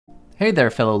Hey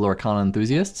there, fellow Lorcana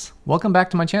enthusiasts. Welcome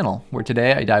back to my channel, where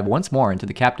today I dive once more into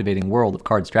the captivating world of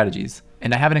card strategies.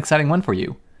 And I have an exciting one for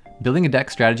you. Building a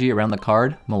deck strategy around the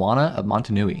card Moana of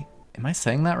Motonui. Am I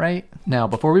saying that right? Now,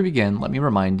 before we begin, let me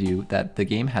remind you that the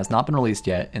game has not been released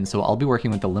yet, and so I'll be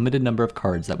working with the limited number of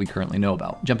cards that we currently know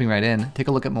about. Jumping right in, take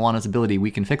a look at Moana's ability We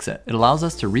Can Fix It. It allows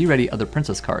us to re-ready other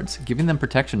princess cards, giving them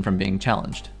protection from being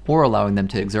challenged, or allowing them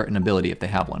to exert an ability if they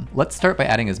have one. Let's start by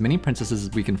adding as many princesses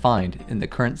as we can find in the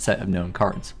current set of known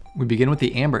cards. We begin with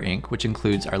the Amber ink, which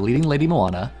includes our leading lady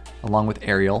Moana, along with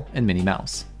Ariel and Minnie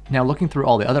Mouse. Now, looking through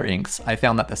all the other inks, I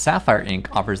found that the Sapphire ink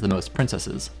offers the most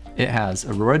princesses. It has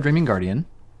Aurora Dreaming Guardian,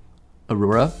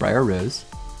 Aurora Briar Rose,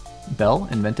 Belle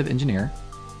Inventive Engineer,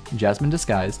 Jasmine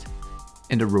Disguised,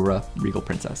 and Aurora Regal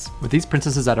Princess. With these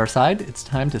princesses at our side, it's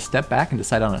time to step back and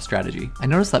decide on a strategy. I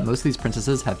noticed that most of these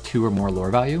princesses have 2 or more lore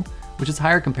value, which is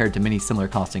higher compared to many similar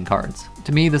costing cards.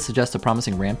 To me, this suggests a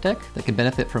promising ramp deck that can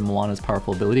benefit from Moana's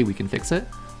powerful ability We Can Fix It,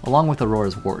 along with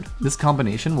Aurora's ward. This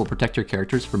combination will protect your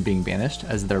characters from being banished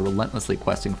as they're relentlessly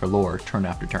questing for lore turn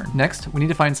after turn. Next, we need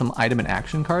to find some item and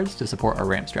action cards to support our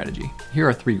ramp strategy. Here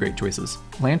are 3 great choices.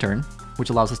 Lantern, which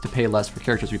allows us to pay less for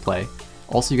characters we play.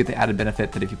 Also, you get the added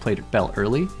benefit that if you played Belle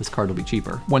early, this card will be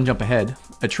cheaper. One Jump Ahead,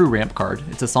 a true ramp card.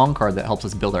 It's a song card that helps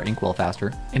us build our inkwell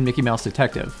faster. And Mickey Mouse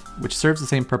Detective, which serves the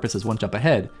same purpose as One Jump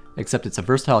Ahead, except it's a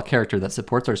versatile character that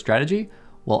supports our strategy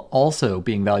while also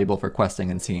being valuable for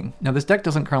questing and seeing. Now, this deck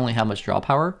doesn't currently have much draw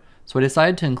power, so I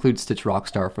decided to include Stitch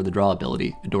Rockstar for the draw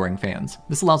ability, Adoring Fans.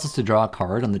 This allows us to draw a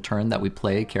card on the turn that we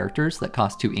play characters that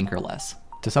cost 2 ink or less.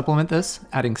 To supplement this,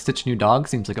 adding Stitch New Dog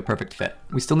seems like a perfect fit.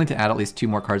 We still need to add at least 2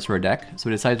 more cards to our deck, so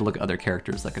we decided to look at other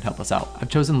characters that could help us out. I've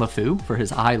chosen LeFou for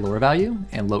his high lore value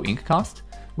and low ink cost,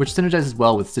 which synergizes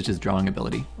well with Stitch's drawing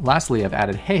ability. Lastly, I've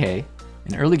added Hey,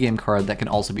 an early game card that can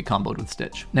also be comboed with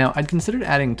Stitch. Now, I'd considered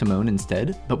adding Timon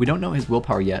instead, but we don't know his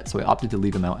willpower yet, so I opted to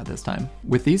leave him out at this time.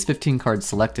 With these 15 cards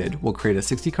selected, we'll create a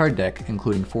 60 card deck,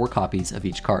 including 4 copies of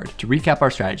each card. To recap our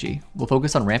strategy, we'll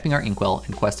focus on ramping our inkwell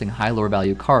and questing high lore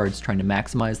value cards, trying to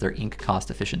maximize their ink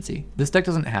cost efficiency. This deck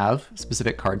doesn't have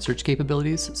specific card search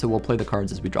capabilities, so we'll play the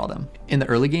cards as we draw them. In the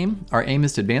early game, our aim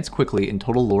is to advance quickly in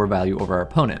total lore value over our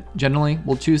opponent. Generally,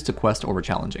 we'll choose to quest over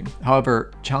challenging.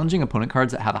 However, challenging opponent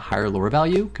cards that have a higher lore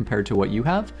value compared to what you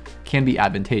have can be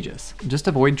advantageous. Just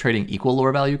avoid trading equal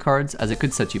lore value cards, as it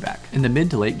could set you back. In the mid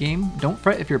to late game, don't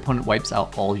fret if your opponent wipes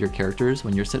out all your characters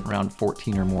when you're sitting around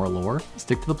 14 or more lore.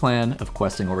 Stick to the plan of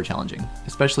questing over challenging,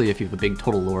 especially if you have a big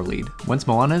total lore lead. Once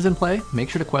Moana is in play, make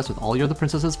sure to quest with all your other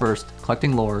princesses first,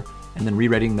 collecting lore, and then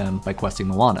re-readying them by questing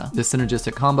Moana. This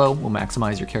synergistic combo will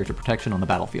maximize your character protection on the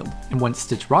battlefield. And once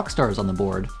Stitch Rockstar is on the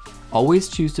board, always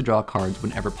choose to draw cards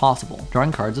whenever possible.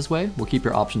 Drawing cards this way will keep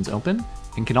your options open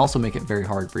and can also make it very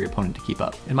hard for your opponent to keep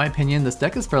up. In my opinion, this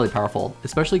deck is fairly powerful,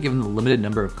 especially given the limited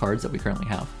number of cards that we currently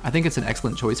have. I think it's an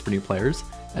excellent choice for new players,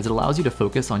 as it allows you to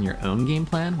focus on your own game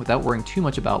plan without worrying too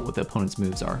much about what the opponent's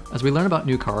moves are. As we learn about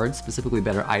new cards, specifically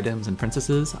better items and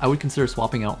princesses, I would consider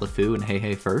swapping out LeFou and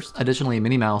Hey first. Additionally,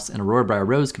 Minnie Mouse and Aurora Briar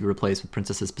Rose could be replaced with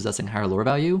princesses possessing higher lore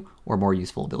value or more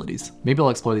useful abilities. Maybe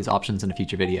I'll explore these options in a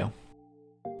future video.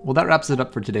 Well, that wraps it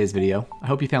up for today's video. I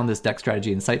hope you found this deck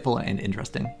strategy insightful and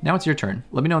interesting. Now it's your turn.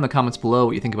 Let me know in the comments below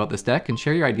what you think about this deck and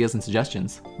share your ideas and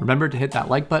suggestions. Remember to hit that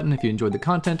like button if you enjoyed the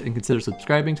content and consider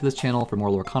subscribing to this channel for more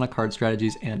Lorcana card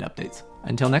strategies and updates.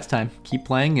 Until next time, keep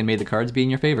playing and may the cards be in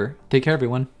your favor. Take care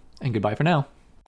everyone, and goodbye for now.